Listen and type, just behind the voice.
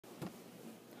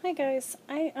Hi guys,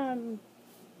 I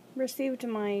received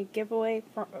my giveaway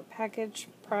package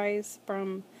prize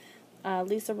from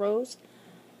Lisa Rose,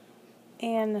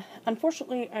 and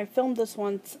unfortunately I filmed this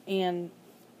once and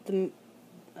the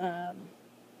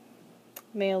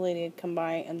mail lady had come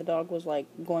by and the dog was like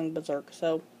going berserk,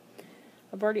 so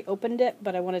I've already opened it,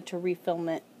 but I wanted to refilm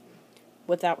it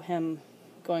without him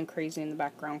going crazy in the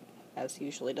background as he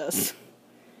usually does.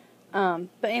 But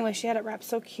anyway, she had it wrapped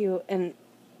so cute, and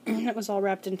it was all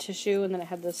wrapped in tissue, and then it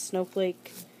had this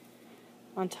snowflake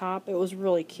on top. It was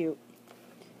really cute.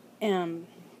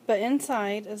 But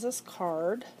inside is this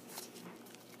card,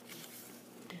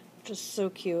 which is so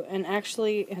cute. And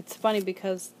actually, it's funny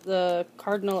because the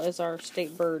cardinal is our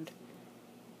state bird.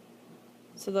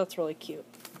 So that's really cute.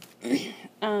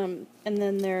 And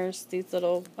then there's these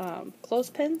little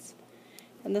clothespins.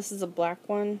 And this is a black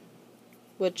one,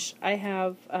 which I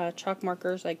have chalk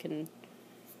markers. I can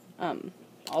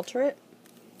alter it.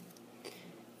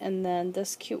 And then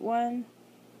this cute one,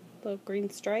 little green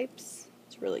stripes.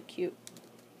 It's really cute.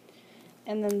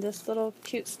 And then this little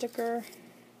cute sticker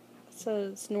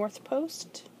says North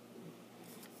Post.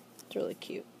 It's really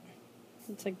cute.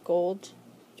 It's like gold.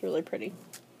 It's really pretty.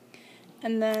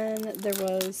 And then there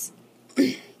was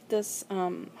this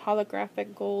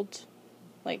holographic gold,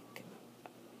 like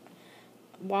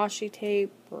washi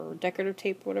tape or decorative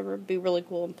tape, whatever. It'd be really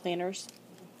cool in planners.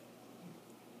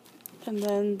 And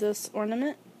then this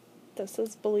ornament that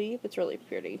says Believe. It's really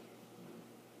pretty.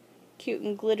 Cute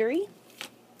and glittery.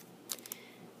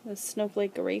 The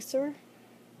snowflake eraser.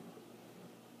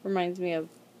 Reminds me of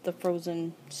the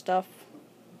Frozen stuff.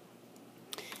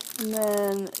 And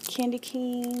then candy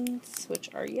canes, which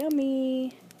are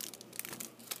yummy.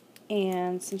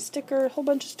 And some stickers, a whole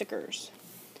bunch of stickers,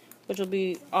 which will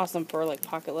be awesome for like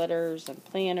pocket letters and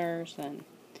planners. And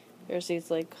there's these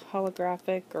like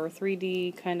holographic or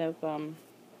 3D kind of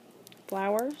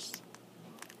flowers.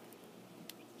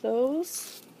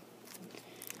 Those.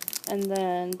 And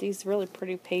then these really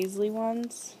pretty paisley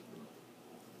ones.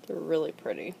 They're really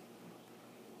pretty.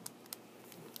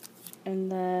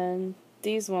 And then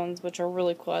these ones, which are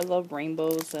really cool. I love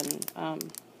rainbows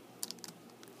and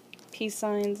peace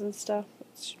signs and stuff.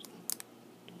 So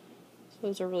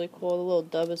those are really cool. The little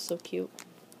dove is so cute.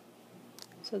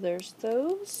 So there's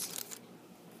those.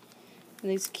 And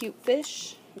these cute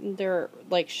fish. They're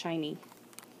like shiny.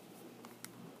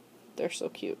 They're so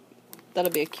cute.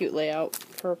 That'll be a cute layout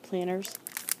for planners.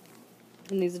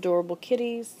 And these adorable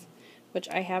kitties, which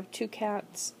I have 2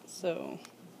 cats, so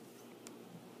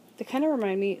they kind of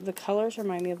remind me, the colors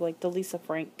remind me of like the Lisa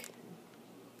Frank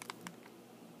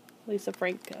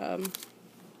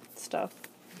stuff.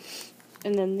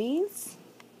 And then these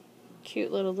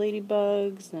cute little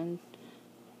ladybugs and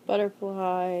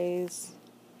butterflies.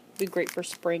 Be great for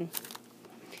spring.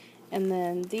 And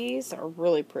then these are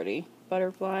really pretty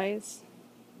butterflies.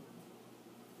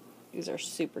 These are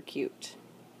super cute.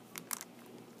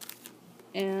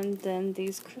 And then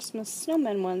these Christmas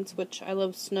snowmen ones, which I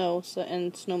love snow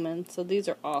and snowmen, so these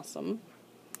are awesome.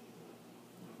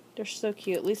 They're so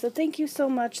cute. Lisa, thank you so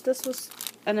much. This was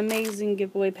an amazing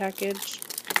giveaway package.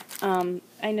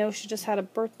 I know she just had a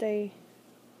birthday,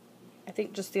 I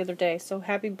think just the other day, so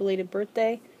happy belated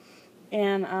birthday.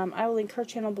 And I will link her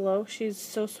channel below. She's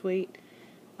so sweet.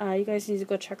 You guys need to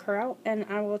go check her out, and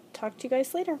I will talk to you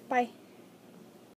guys later. Bye.